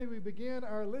We began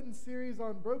our Lenten series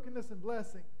on brokenness and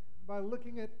blessing by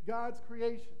looking at God's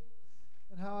creation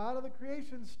and how out of the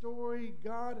creation story,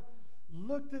 God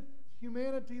looked at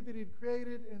humanity that He'd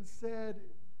created and said,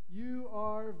 "You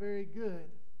are very good.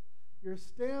 You're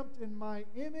stamped in my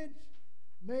image,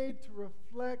 made to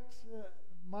reflect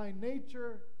my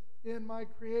nature in my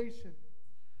creation."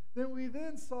 Then we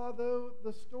saw, though,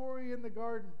 the story in the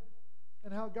garden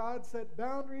and how God set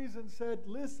boundaries and said,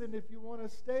 "Listen, if you want to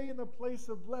stay in the place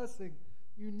of blessing,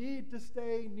 you need to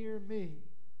stay near me."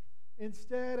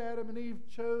 Instead, Adam and Eve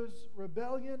chose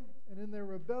rebellion, and in their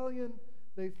rebellion,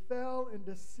 they fell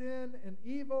into sin and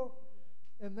evil,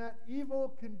 and that evil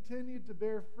continued to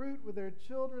bear fruit with their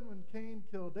children when Cain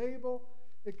killed Abel.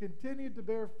 It continued to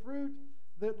bear fruit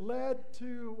that led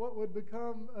to what would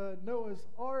become Noah's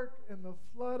Ark and the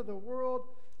flood of the world,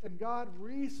 and God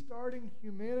restarting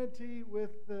humanity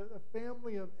with a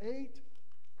family of 8.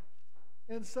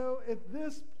 And so at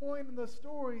this point in the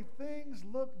story, things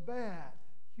look bad.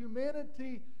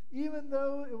 Humanity, even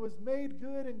though it was made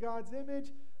good in God's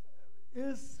image,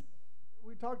 is,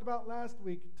 we talked about last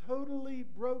week, totally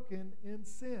broken in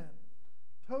sin.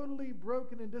 Totally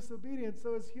broken in disobedience.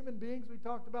 So as human beings, we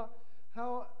talked about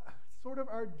how sort of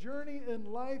our journey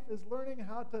in life is learning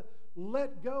how to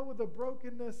let go of the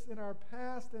brokenness in our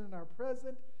past and in our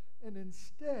present, and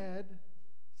instead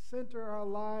center our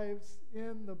lives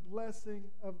in the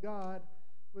blessing of God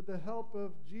with the help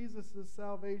of Jesus'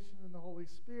 salvation and the Holy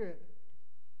Spirit.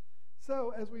 So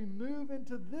as we move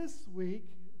into this week,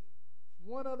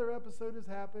 one other episode has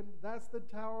happened. That's the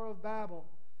Tower of Babel.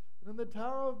 And in the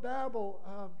Tower of Babel,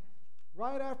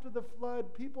 right after the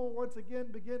flood, people once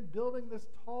again begin building this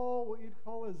tall, what you'd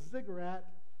call a ziggurat,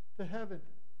 to heaven.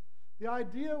 The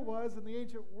idea was in the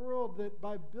ancient world that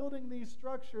by building these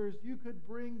structures, you could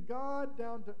bring God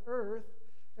down to earth,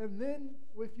 and then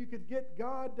if you could get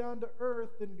God down to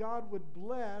earth, then God would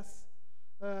bless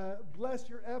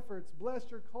your efforts, bless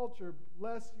your culture,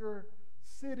 bless your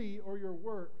city or your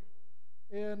work.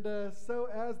 And so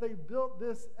as they built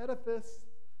this edifice,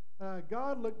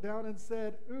 God looked down and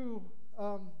said,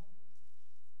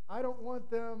 I don't want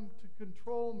them to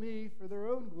control me for their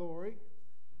own glory.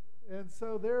 And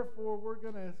so therefore, we're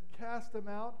going to cast them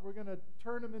out. We're going to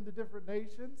turn them into different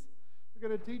nations. We're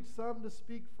going to teach some to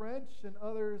speak French and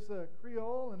others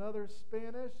Creole and others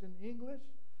Spanish and English.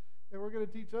 And we're going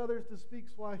to teach others to speak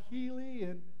Swahili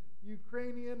and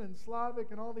Ukrainian and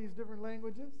Slavic and all these different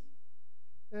languages.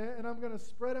 And I'm going to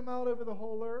spread them out over the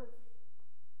whole earth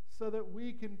so that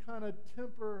we can kind of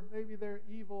temper maybe their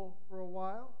evil for a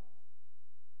while.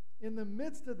 In the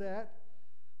midst of that,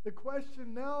 the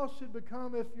question now should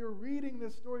become, if you're reading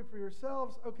this story for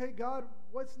yourselves, okay, God,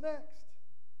 what's next?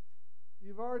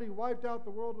 You've already wiped out the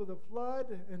world with a flood,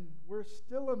 and we're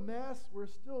still a mess. We're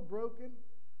still broken.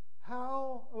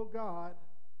 How, oh God,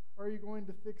 are you going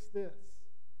to fix this?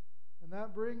 And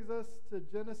that brings us to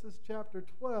Genesis chapter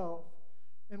 12.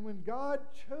 And when God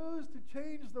chose to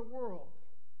change the world,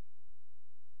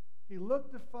 He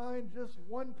looked to find just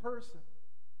one person.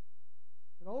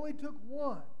 It only took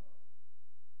one.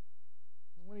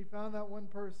 And when He found that one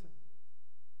person,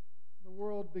 the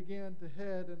world began to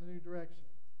head in a new direction.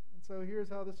 And so here's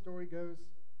how the story goes.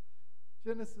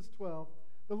 Genesis 12.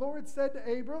 The Lord said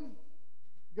to Abram,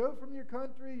 "Go from your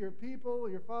country, your people,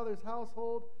 your father's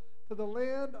household, to the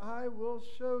land I will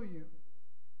show you.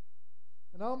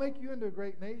 And I'll make you into a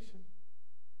great nation,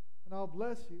 and I'll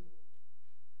bless you.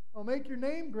 I'll make your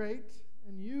name great,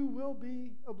 and you will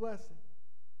be a blessing.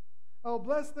 I'll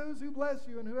bless those who bless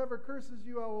you, and whoever curses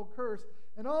you I will curse,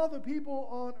 and all the people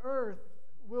on earth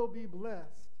will be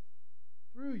blessed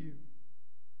through you."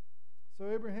 So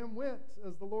Abraham went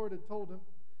as the Lord had told him,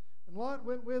 and Lot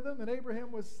went with him, and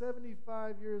Abraham was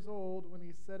 75 years old when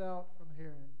he set out from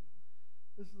Haran.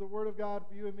 This is the word of God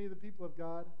for you and me, the people of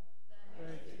God.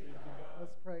 Thanks be to God.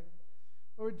 Let's pray.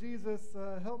 Lord Jesus,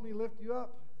 help me lift you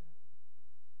up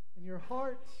in your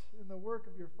heart, in the work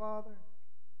of your Father,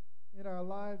 in our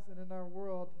lives and in our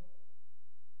world.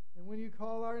 And when you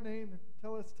call our name and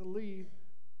tell us to leave,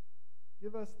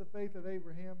 give us the faith of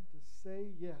Abraham to say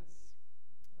yes.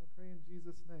 I pray in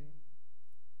Jesus' name.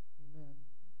 Amen.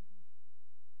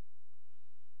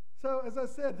 So, as I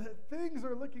said, things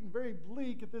are looking very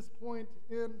bleak at this point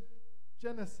in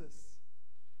Genesis.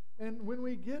 And when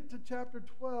we get to chapter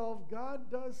 12, God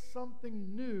does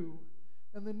something new.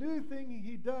 And the new thing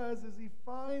He does is He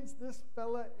finds this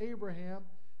fella Abraham,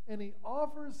 and He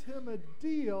offers him a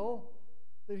deal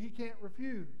that he can't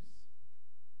refuse.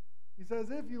 He says,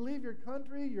 if you leave your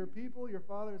country, your people, your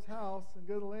father's house, and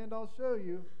go to the land I'll show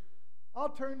you, I'll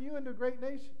turn you into a great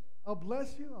nation. I'll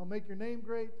bless you, I'll make your name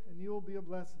great, and you will be a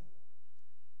blessing.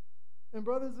 And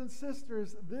brothers and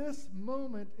sisters, this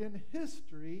moment in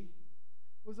history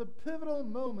was a pivotal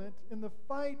moment in the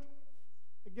fight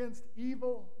against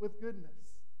evil with goodness.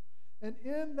 And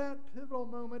in that pivotal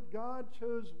moment, God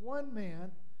chose one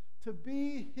man to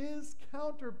be his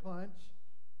counterpunch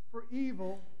for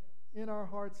evil in our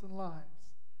hearts and lives.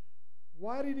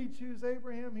 Why did he choose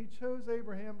Abraham? He chose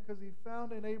Abraham because he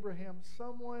found in Abraham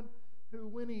someone who,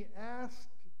 when he asked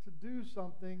to do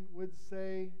something, would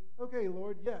say, okay,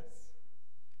 Lord, yes,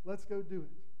 let's go do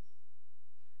it.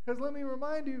 Because let me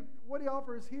remind you, what he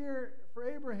offers here for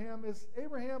Abraham is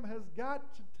Abraham has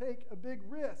got to take a big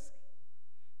risk.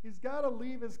 He's got to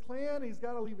leave his clan. He's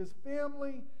got to leave his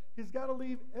family. He's got to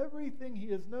leave everything he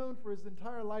has known for his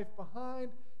entire life behind.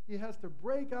 He has to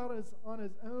break out on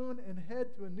his own and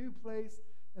head to a new place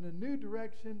and a new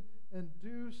direction and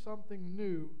do something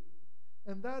new.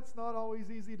 And that's not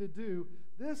always easy to do.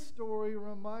 This story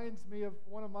reminds me of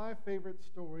one of my favorite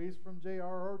stories from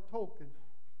J.R.R. Tolkien,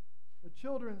 a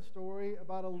children's story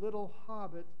about a little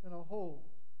hobbit in a hole.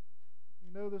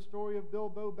 You know the story of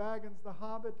Bilbo Baggins, the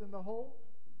hobbit in the hole?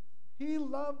 He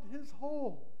loved his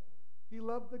hole. He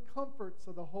loved the comforts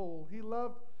of the hole. He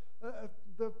loved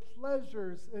the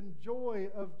pleasures and joy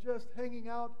of just hanging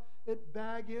out at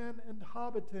Bag Inn and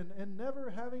Hobbiton and never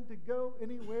having to go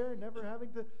anywhere, never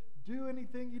having to do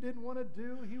anything he didn't want to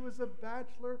do. He was a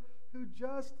bachelor who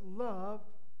just loved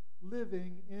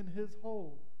living in his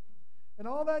hole. And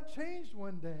all that changed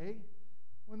one day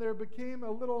when there became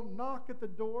a little knock at the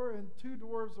door and two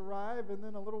dwarves arrive, and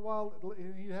then a little while,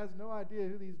 and he has no idea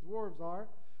who these dwarves are.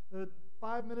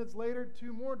 5 minutes later,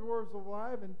 two more dwarves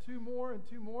arrive, and two more,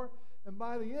 and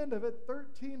by the end of it,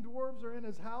 13 dwarves are in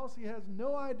his house. He has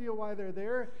no idea why they're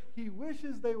there. He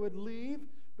wishes they would leave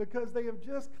because they have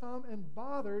just come and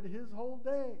bothered his whole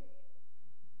day.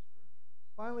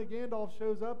 Finally, Gandalf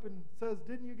shows up and says,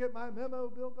 "Didn't you get my memo,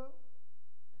 Bilbo?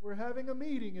 We're having a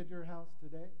meeting at your house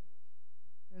today."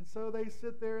 And so they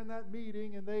sit there in that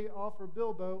meeting and they offer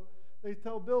Bilbo, they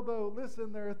tell Bilbo,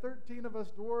 "Listen, there are 13 of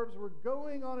us dwarves. We're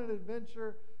going on an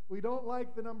adventure. We don't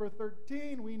like the number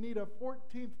 13. We need a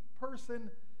 14th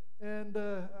person. And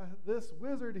this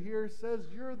wizard here says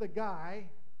you're the guy.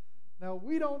 Now,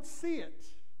 we don't see it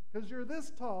because you're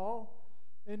this tall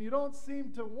and you don't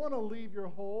seem to want to leave your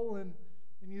hole and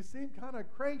you seem kind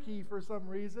of cranky for some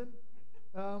reason.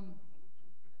 But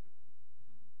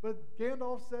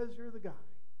Gandalf says you're the guy."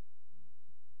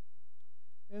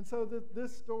 And so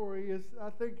this story is, I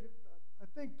think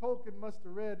Tolkien must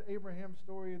have read Abraham's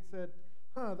story and said,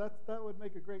 that would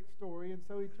make a great story. And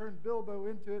so he turned Bilbo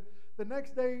into it. The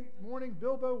next day morning,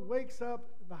 Bilbo wakes up,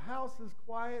 the house is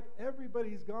quiet,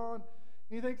 everybody's gone.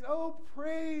 And he thinks, oh,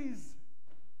 praise!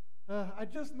 I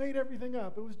just made everything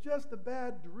up. It was just a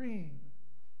bad dream.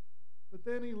 But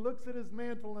then he looks at his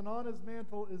mantle, and on his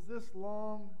mantle is this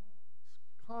long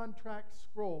contract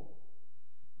scroll.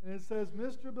 And it says,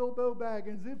 "Mr. Bilbo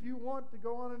Baggins, if you want to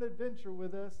go on an adventure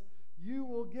with us, you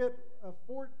will get a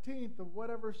 14th of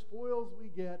whatever spoils we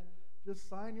get. Just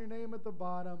sign your name at the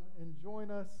bottom and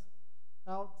join us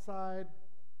outside,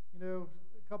 a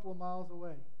couple of miles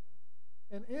away."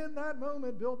 And in that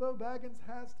moment, Bilbo Baggins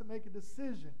has to make a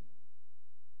decision.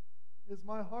 Is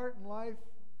my heart and life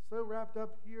so wrapped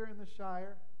up here in the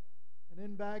Shire and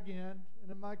in Bag End and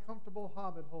in my comfortable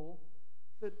hobbit hole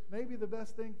that maybe the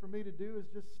best thing for me to do is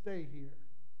just stay here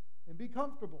and be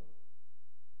comfortable?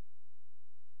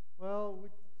 Well,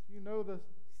 you know the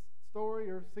story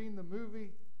or seen the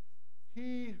movie.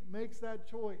 He makes that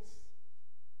choice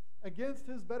against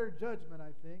his better judgment,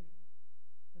 I think,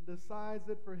 and decides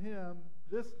that for him,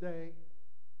 this day,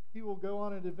 he will go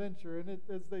on an adventure. And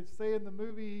as they say in the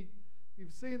movie, if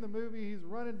you've seen the movie, he's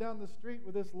running down the street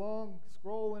with this long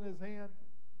scroll in his hand.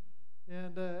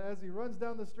 And as he runs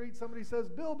down the street, somebody says,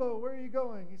 "Bilbo, where are you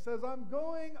going?" He says, "I'm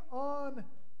going on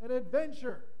an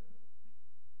adventure."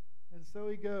 And so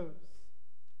he goes,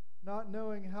 not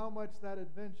knowing how much that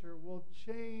adventure will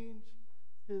change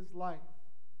his life.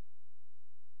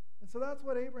 And so that's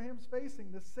what Abraham's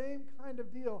facing, the same kind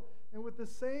of deal. And with the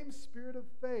same spirit of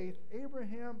faith,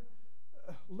 Abraham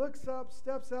looks up,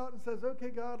 steps out, and says, "Okay,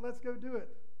 God, let's go do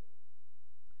it."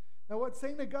 Now, what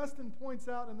St. Augustine points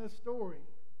out in this story,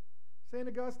 St.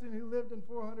 Augustine, who lived in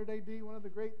 400 AD, one of the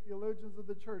great theologians of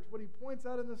the church, what he points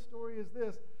out in this story is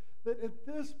this, that at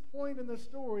this point in the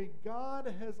story, God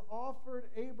has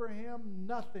offered Abraham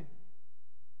nothing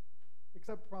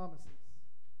except promises.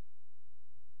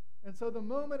 And so the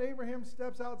moment Abraham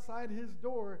steps outside his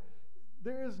door,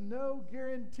 there is no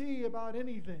guarantee about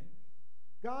anything.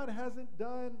 God hasn't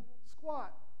done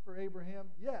squat for Abraham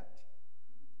yet.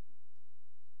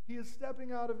 He is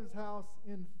stepping out of his house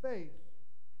in faith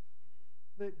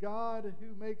that God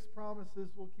who makes promises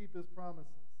will keep his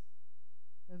promises.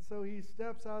 And so he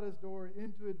steps out his door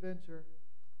into adventure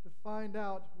to find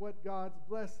out what God's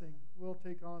blessing will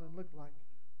take on and look like.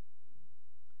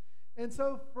 And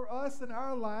so for us in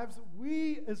our lives,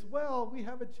 we as well, we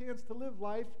have a chance to live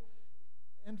life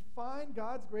and find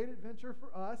God's great adventure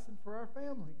for us and for our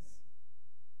families.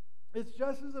 It's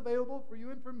just as available for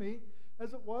you and for me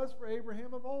as it was for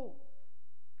Abraham of old.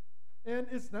 And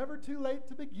it's never too late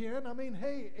to begin. I mean,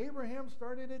 hey, Abraham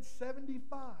started at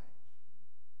 75.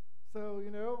 So,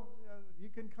 you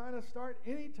can kind of start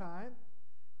anytime.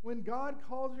 When God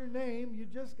calls your name, you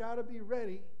just got to be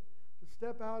ready to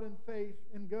step out in faith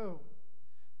and go.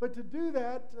 But to do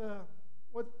that,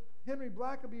 what Henry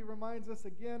Blackaby reminds us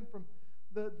again from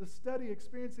the study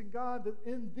Experiencing God, that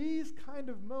in these kind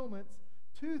of moments,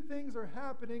 two things are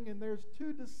happening, and there's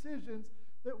two decisions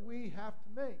that we have to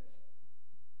make.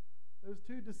 Those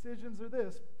two decisions are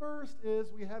this. First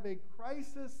is we have a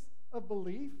crisis of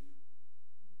belief.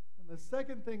 And the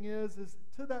second thing is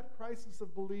to that crisis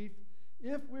of belief,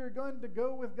 if we're going to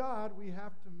go with God, we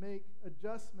have to make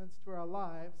adjustments to our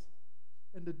lives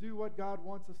and to do what God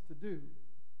wants us to do.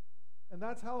 And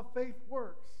that's how faith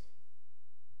works.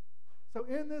 So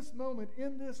in this moment,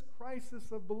 in this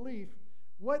crisis of belief,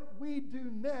 what we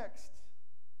do next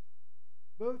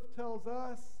both tells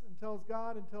us and tells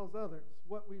God and tells others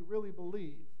what we really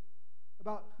believe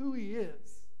about who he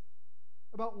is,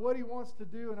 about what he wants to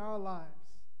do in our lives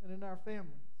and in our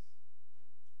families.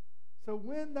 So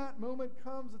when that moment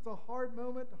comes, it's a hard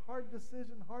moment, a hard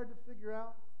decision, hard to figure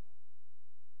out.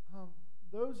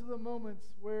 Those are the moments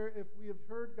where if we have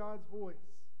heard God's voice,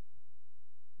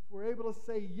 if we're able to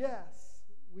say yes,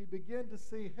 we begin to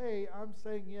see, hey, I'm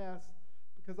saying yes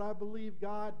because I believe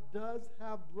God does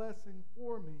have blessing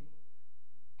for me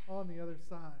on the other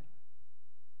side.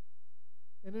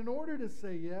 And in order to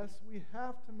say yes, we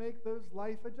have to make those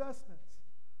life adjustments.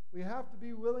 We have to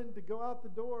be willing to go out the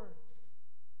door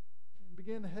and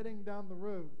begin heading down the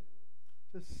road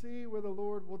to see where the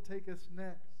Lord will take us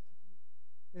next.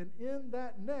 And in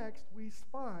that next, we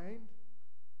find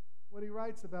what he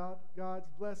writes about God's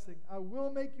blessing. I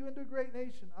will make you into a great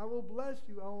nation. I will bless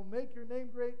you. I will make your name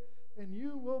great, and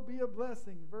you will be a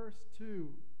blessing. Verse 2.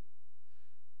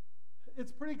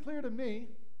 It's pretty clear to me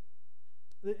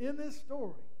that in this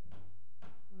story,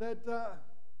 that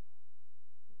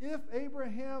if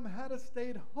Abraham had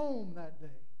stayed home that day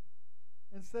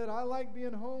and said, I like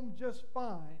being home just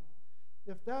fine,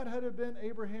 if that had been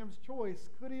Abraham's choice,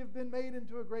 could he have been made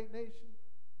into a great nation?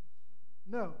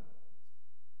 No.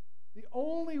 The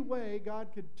only way God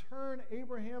could turn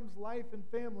Abraham's life and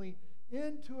family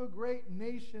into a great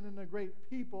nation and a great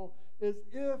people is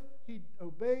if he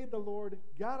obeyed the Lord,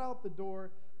 got out the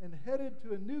door, and headed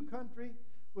to a new country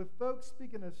with folks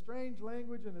speaking a strange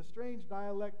language and a strange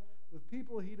dialect, with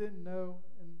people he didn't know,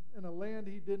 and in a land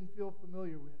he didn't feel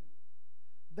familiar with.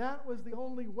 That was the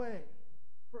only way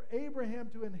for Abraham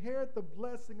to inherit the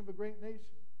blessing of a great nation.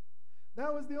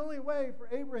 That was the only way for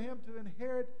Abraham to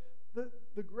inherit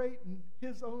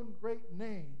his own great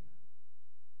name.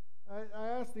 I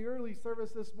asked the early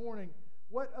service this morning,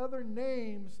 what other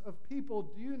names of people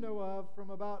do you know of from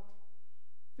about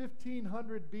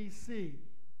 1500 BC?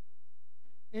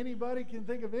 Anybody can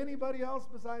think of anybody else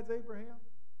besides Abraham?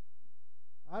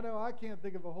 I know I can't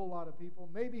think of a whole lot of people.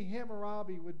 Maybe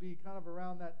Hammurabi would be kind of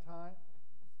around that time.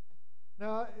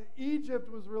 Now,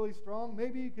 Egypt was really strong.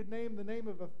 Maybe you could name the name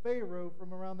of a pharaoh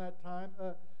from around that time.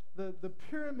 The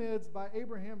pyramids by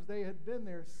Abraham's day had been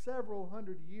there several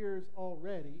hundred years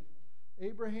already.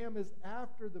 Abraham is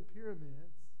after the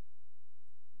pyramids.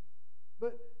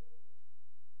 But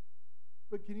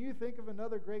can you think of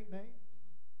another great name?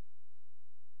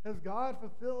 Has God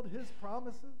fulfilled his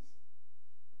promises?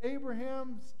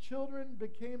 Abraham's children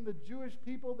became the Jewish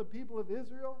people, the people of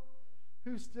Israel,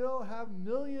 who still have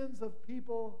millions of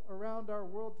people around our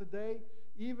world today,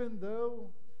 even though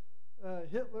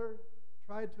Hitler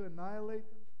tried to annihilate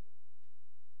them.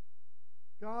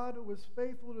 God was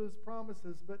faithful to his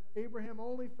promises, but Abraham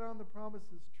only found the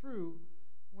promises true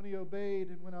when he obeyed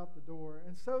and went out the door.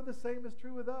 And so the same is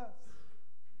true with us.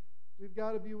 We've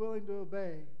got to be willing to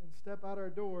obey and step out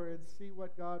our door and see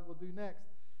what God will do next.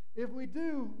 If we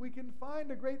do, we can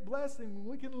find a great blessing.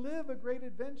 We can live a great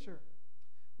adventure.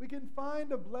 We can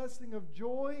find a blessing of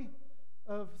joy,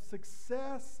 of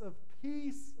success, of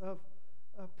peace, of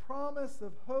promise,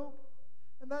 of hope.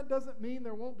 And that doesn't mean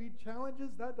there won't be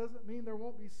challenges. That doesn't mean there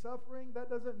won't be suffering. That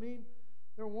doesn't mean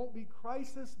there won't be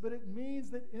crisis. But it means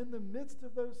that in the midst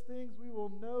of those things, we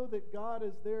will know that God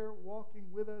is there walking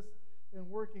with us and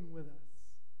working with us.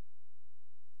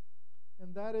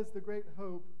 And that is the great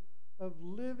hope of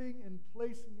living and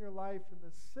placing your life in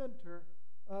the center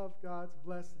of God's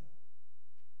blessing.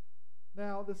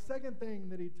 Now, the second thing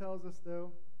that he tells us,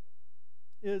 though,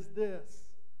 is this.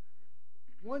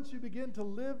 Once you begin to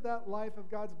live that life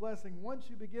of God's blessing, once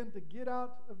you begin to get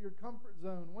out of your comfort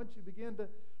zone, once you begin to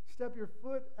step your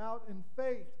foot out in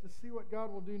faith to see what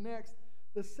God will do next,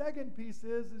 the second piece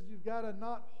is you've got to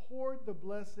not hoard the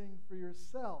blessing for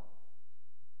yourself.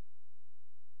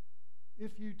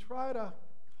 If you try to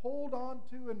hold on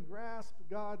to and grasp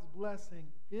God's blessing,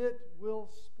 it will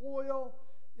spoil,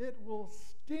 it will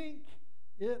stink,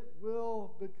 it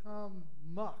will become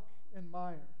muck and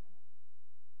mire.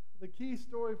 The key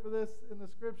story for this in the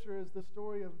scripture is the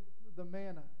story of the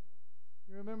manna.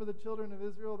 You remember the children of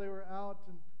Israel? They were out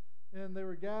and they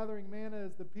were gathering manna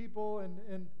as the people,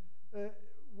 and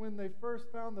when they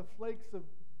first found the flakes of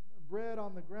bread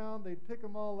on the ground, they'd pick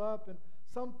them all up, and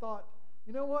some thought,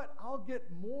 you know what, I'll get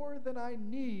more than I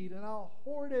need, and I'll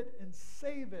hoard it and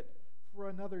save it for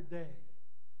another day.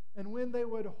 And when they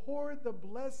would hoard the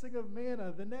blessing of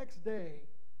manna the next day,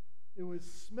 it was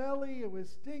smelly, it was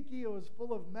stinky, it was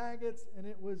full of maggots, and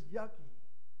it was yucky.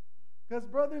 Because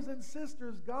brothers and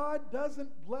sisters, God doesn't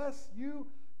bless you,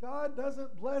 God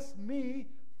doesn't bless me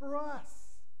for us.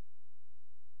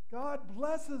 God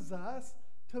blesses us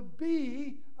to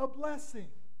be a blessing.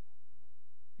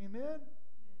 Amen?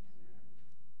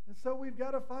 And so we've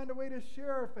got to find a way to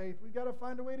share our faith. We've got to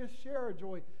find a way to share our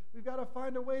joy. We've got to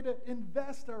find a way to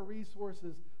invest our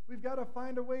resources. We've got to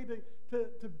find a way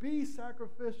to be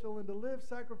sacrificial and to live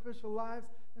sacrificial lives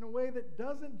in a way that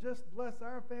doesn't just bless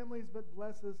our families, but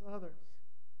blesses others.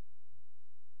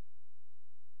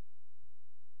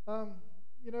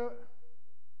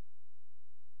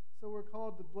 So we're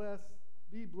called to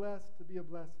be blessed, to be a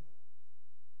blessing.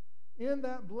 In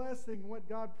that blessing, what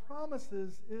God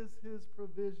promises is his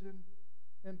provision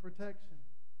and protection.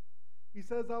 He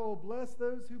says, I will bless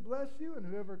those who bless you, and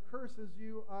whoever curses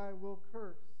you, I will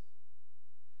curse.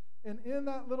 And in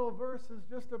that little verse is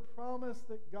just a promise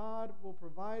that God will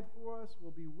provide for us,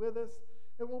 will be with us,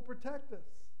 and will protect us.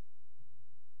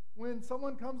 When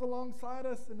someone comes alongside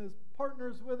us and is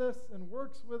partners with us and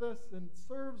works with us and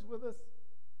serves with us,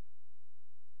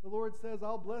 the Lord says,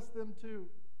 I'll bless them too,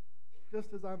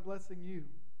 just as I'm blessing you.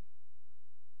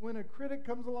 When a critic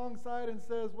comes alongside and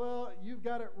says, well, you've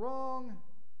got it wrong,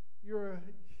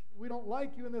 we don't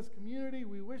like you in this community,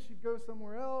 we wish you'd go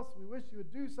somewhere else, we wish you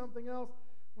would do something else,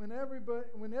 whenever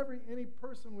any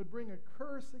person would bring a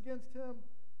curse against him,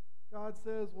 God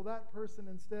says, well, that person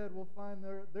instead will find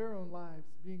their own lives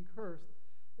being cursed.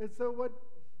 And so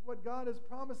what God is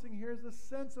promising here is a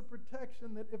sense of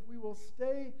protection that if we will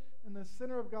stay in the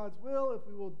center of God's will, if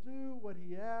we will do what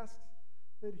he asks,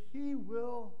 that he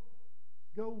will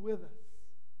go with us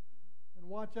and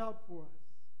watch out for us.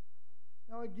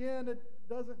 Now again, it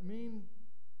doesn't mean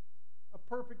a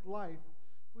perfect life.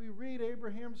 If we read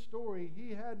Abraham's story,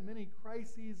 he had many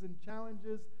crises and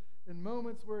challenges and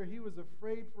moments where he was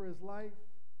afraid for his life.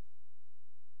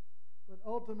 But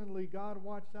ultimately, God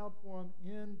watched out for him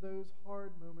in those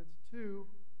hard moments too.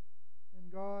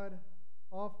 And God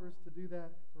offers to do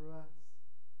that for us.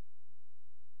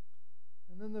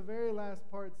 And then the very last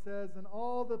part says, and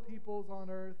all the peoples on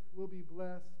earth will be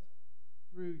blessed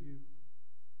through you.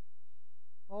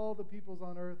 All the peoples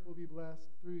on earth will be blessed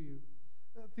through you.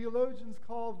 Theologians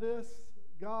call this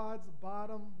God's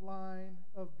bottom line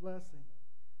of blessing.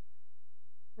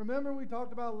 Remember we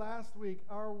talked about last week,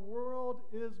 our world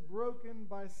is broken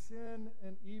by sin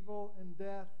and evil and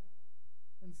death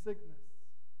and sickness.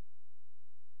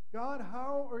 God,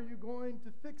 how are you going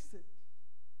to fix it?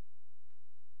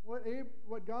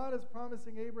 What God is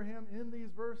promising Abraham in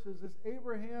these verses is,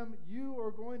 Abraham, you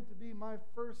are going to be my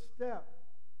first step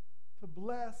to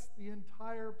bless the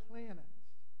entire planet,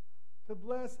 to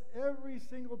bless every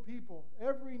single people,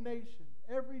 every nation,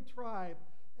 every tribe,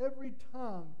 every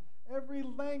tongue, every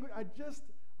language.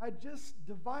 I just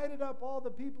divided up all the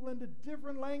people into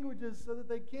different languages so that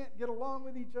they can't get along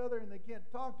with each other and they can't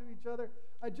talk to each other.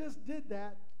 I just did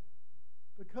that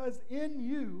because in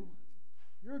you,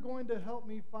 you're going to help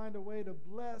me find a way to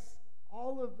bless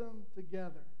all of them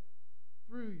together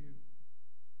through you.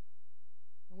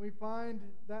 And we find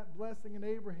that blessing in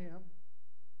Abraham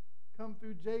come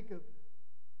through Jacob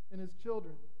and his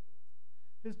children.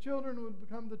 His children would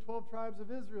become the 12 tribes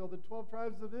of Israel. The 12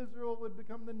 tribes of Israel would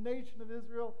become the nation of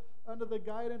Israel under the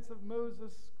guidance of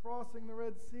Moses crossing the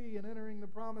Red Sea and entering the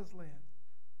Promised Land.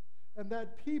 And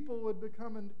that people would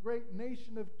become a great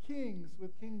nation of kings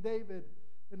with King David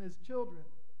and his children.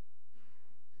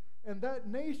 And that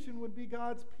nation would be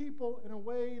God's people in a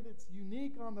way that's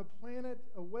unique on the planet,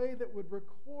 a way that would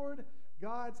record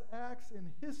God's acts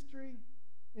in history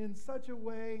in such a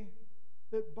way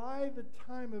that by the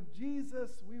time of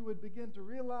Jesus, we would begin to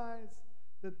realize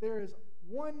that there is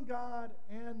one God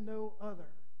and no other.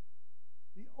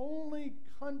 The only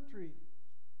country,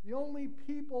 the only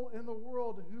people in the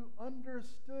world who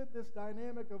understood this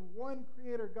dynamic of one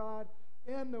Creator God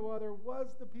and no other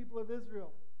was the people of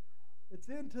Israel. It's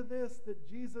into this that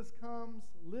Jesus comes,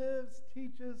 lives,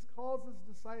 teaches, calls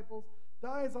his disciples,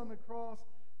 dies on the cross,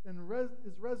 and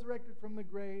is resurrected from the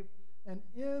grave, and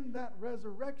in that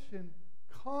resurrection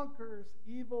conquers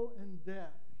evil and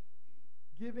death,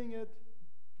 giving it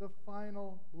the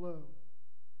final blow.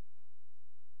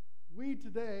 We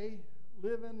today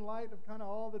live in light of kind of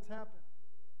all that's happened.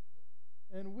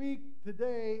 And we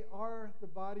today are the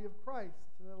body of Christ,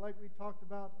 like we talked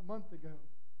about a month ago.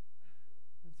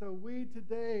 And so we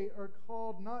today are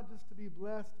called not just to be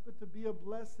blessed, but to be a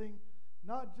blessing,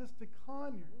 not just to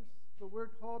Conyers, but we're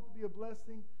called to be a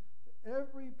blessing to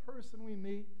every person we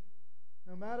meet,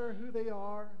 no matter who they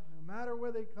are, no matter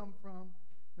where they come from,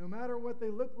 no matter what they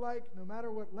look like, no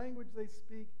matter what language they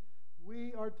speak.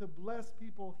 We are to bless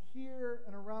people here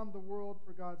and around the world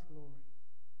for God's glory.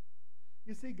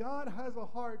 You see, God has a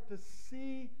heart to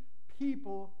see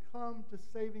people come to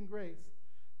saving grace.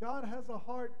 God has a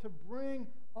heart to bring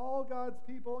all God's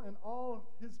people and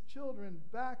all his children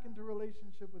back into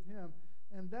relationship with him.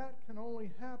 And that can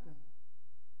only happen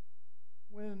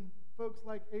when folks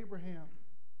like Abraham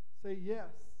say, yes,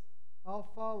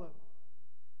 I'll follow.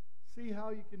 See how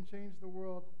you can change the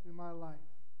world through my life.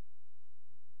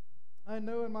 I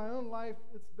know in my own life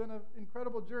it's been an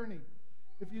incredible journey.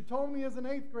 If you told me as an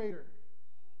 8th grader,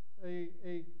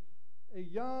 a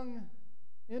young,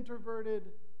 introverted,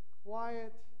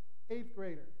 quiet 8th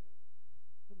grader,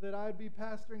 that I'd be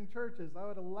pastoring churches, I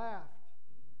would have laughed.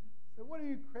 Said, what are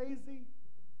you, crazy?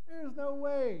 There's no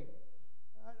way.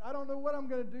 I don't know what I'm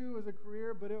going to do as a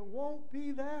career, but it won't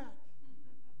be that.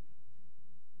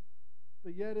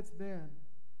 But yet it's been.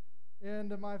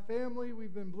 And my family,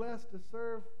 we've been blessed to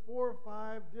serve 4 or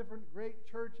 5 different great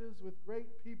churches with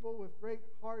great people, with great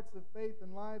hearts of faith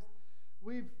and lives.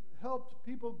 We've helped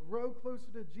people grow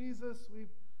closer to Jesus. We've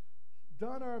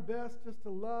done our best just to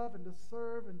love and to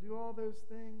serve and do all those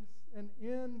things. And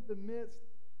in the midst,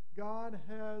 God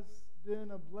has been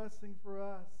a blessing for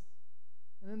us.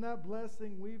 And in that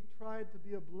blessing, we've tried to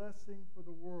be a blessing for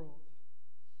the world.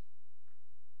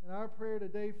 And our prayer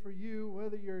today for you,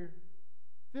 whether you're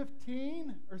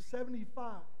 15 or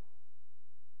 75,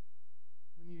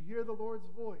 when you hear the Lord's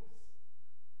voice,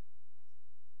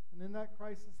 and in that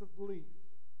crisis of belief,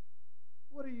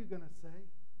 what are you going to say?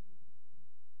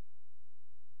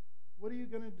 What are you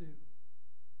going to do?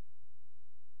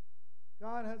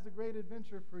 God has a great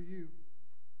adventure for you.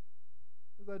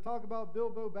 As I talk about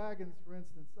Bilbo Baggins, for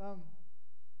instance,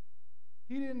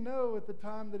 he didn't know at the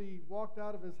time that he walked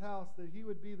out of his house that he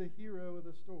would be the hero of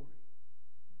the story.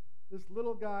 This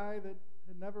little guy that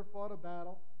had never fought a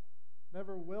battle,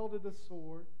 never wielded a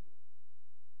sword,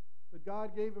 but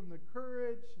God gave him the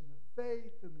courage and the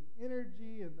faith and the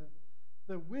energy and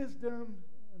the wisdom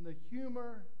and the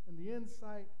humor and the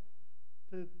insight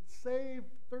to save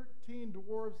 13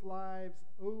 dwarves' lives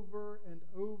over and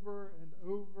over and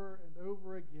over and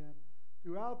over again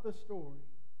throughout the story.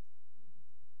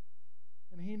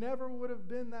 And he never would have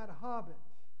been that hobbit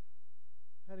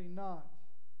had he not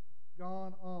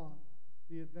gone on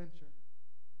the adventure.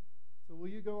 So will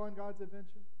you go on God's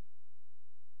adventure?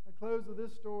 I close with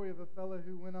this story of a fellow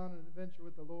who went on an adventure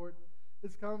with the Lord.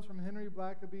 This comes from Henry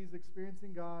Blackaby's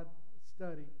Experiencing God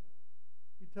study.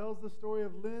 He tells the story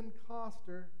of Lynn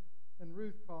Coster and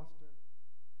Ruth Coster.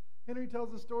 Henry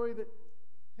tells the story that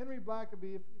Henry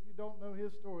Blackaby, if you don't know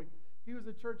his story, he was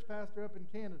a church pastor up in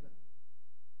Canada.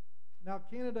 Now,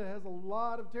 Canada has a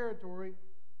lot of territory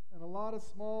and a lot of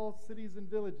small cities and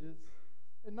villages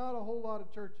and not a whole lot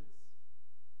of churches.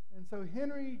 And so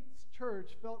Henry's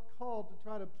church felt called to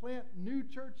try to plant new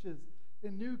churches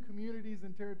in new communities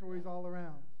and territories all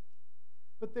around.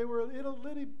 But they were a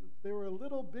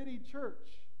little bitty church.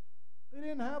 They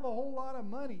didn't have a whole lot of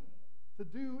money to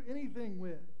do anything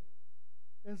with.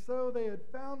 And so they had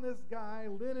found this guy,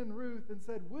 Lynn and Ruth, and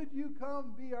said, would you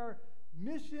come be our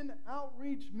mission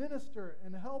outreach minister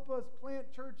and help us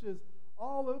plant churches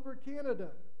all over Canada?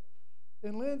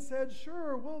 And Lynn said,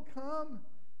 sure, we'll come.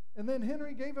 And then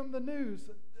Henry gave him the news.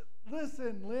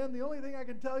 Listen, Lynn, the only thing I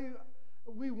can tell you,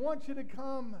 we want you to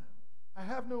come. I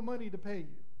have no money to pay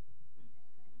you.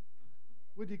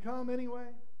 Would you come anyway?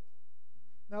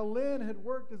 Now, Lynn had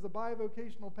worked as a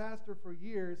bivocational pastor for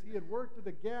years. He had worked at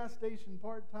a gas station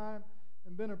part-time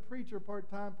and been a preacher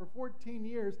part-time for 14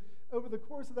 years. over the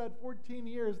course of that 14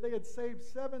 years, they had saved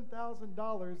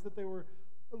 $7,000 that they were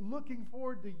looking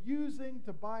forward to using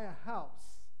to buy a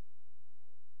house.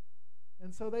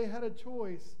 And so they had a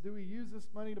choice. Do we use this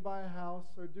money to buy a house,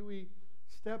 or do we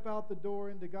step out the door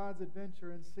into God's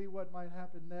adventure and see what might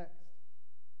happen next?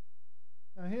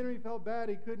 Now, Henry felt bad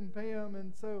he couldn't pay him,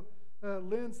 and so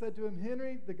Lynn said to him,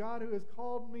 Henry, the God who has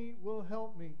called me will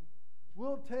help me.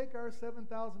 We'll take our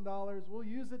 $7,000, we'll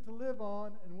use it to live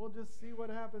on, and we'll just see what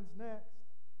happens next.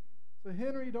 So,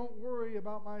 Henry, don't worry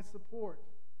about my support.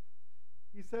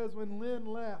 He says when Lynn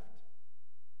left,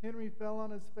 Henry fell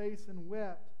on his face and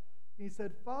wept. He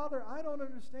said, Father, I don't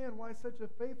understand why such a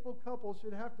faithful couple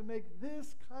should have to make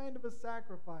this kind of a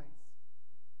sacrifice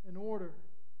in order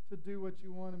to do what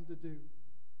you want them to do.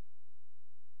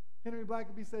 Henry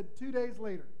Blackaby said 2 days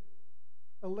later,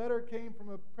 a letter came from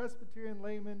a Presbyterian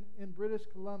layman in British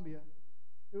Columbia.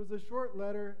 It was a short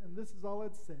letter, and this is all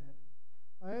it said.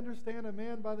 I understand a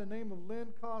man by the name of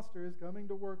Lynn Coster is coming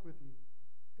to work with you.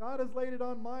 God has laid it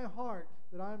on my heart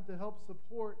that I am to help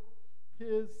support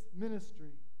his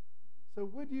ministry. So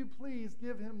would you please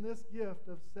give him this gift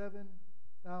of $7,000?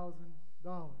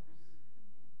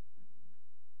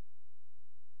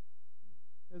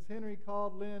 As Henry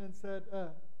called Lynn and said,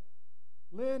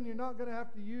 Lynn, you're not going to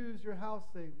have to use your house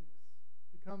savings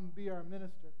to come be our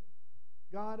minister.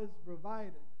 God has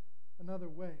provided another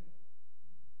way.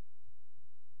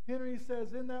 Henry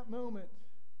says in that moment,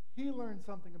 he learned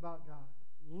something about God.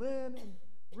 Lynn and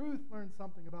Ruth learned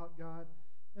something about God,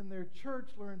 and their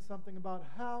church learned something about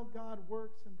how God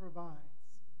works and provides.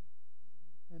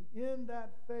 And in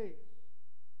that faith,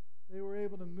 they were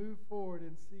able to move forward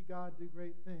and see God do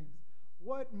great things.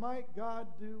 What might God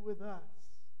do with us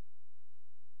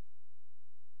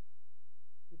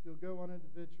if you'll go on an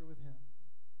adventure with him?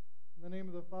 In the name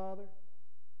of the Father,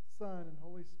 Son, and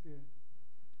Holy Spirit,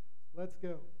 let's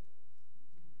go.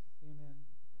 Amen.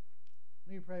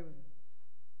 Let me pray with me.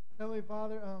 Heavenly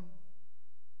Father,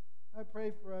 I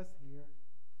pray for us here.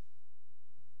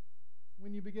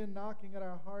 When you begin knocking at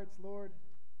our hearts, Lord,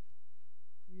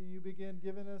 when you begin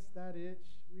giving us that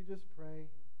itch, we just pray.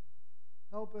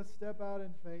 Help us step out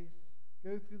in faith,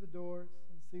 go through the doors,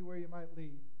 and see where you might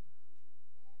lead.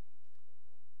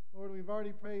 Lord, we've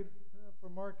already prayed for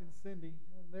Mark and Cindy,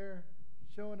 and they're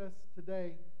showing us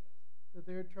today that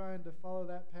they're trying to follow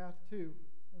that path too.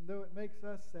 And though it makes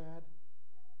us sad,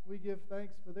 we give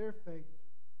thanks for their faith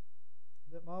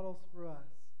that models for us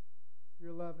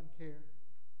your love and care.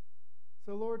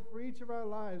 So, Lord, for each of our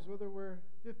lives, whether we're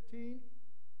 15,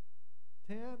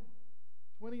 10,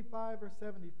 25, or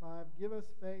 75, give us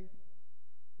faith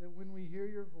that when we hear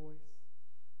your voice,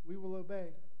 we will obey,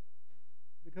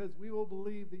 because we will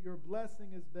believe that your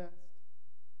blessing is best,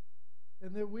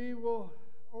 and that we will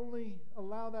only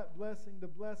allow that blessing to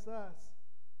bless us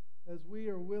as we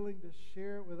are willing to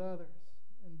share it with others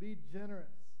and be generous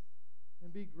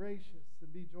and be gracious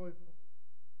and be joyful.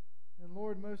 And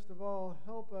Lord, most of all,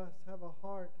 help us have a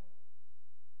heart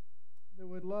that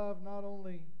would love not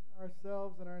only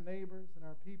ourselves and our neighbors and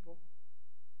our people,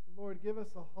 but Lord, give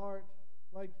us a heart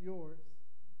like yours,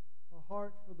 a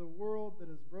heart for the world that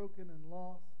is broken and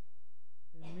lost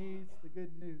and needs the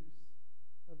good news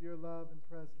of your love and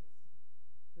presence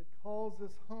that calls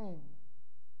us home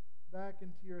back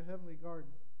into your heavenly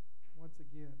garden once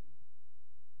again.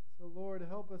 So, Lord,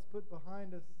 help us put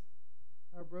behind us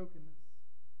our brokenness,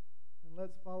 and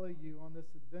let's follow you on this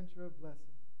adventure of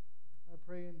blessing. I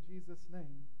pray in Jesus'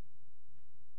 name.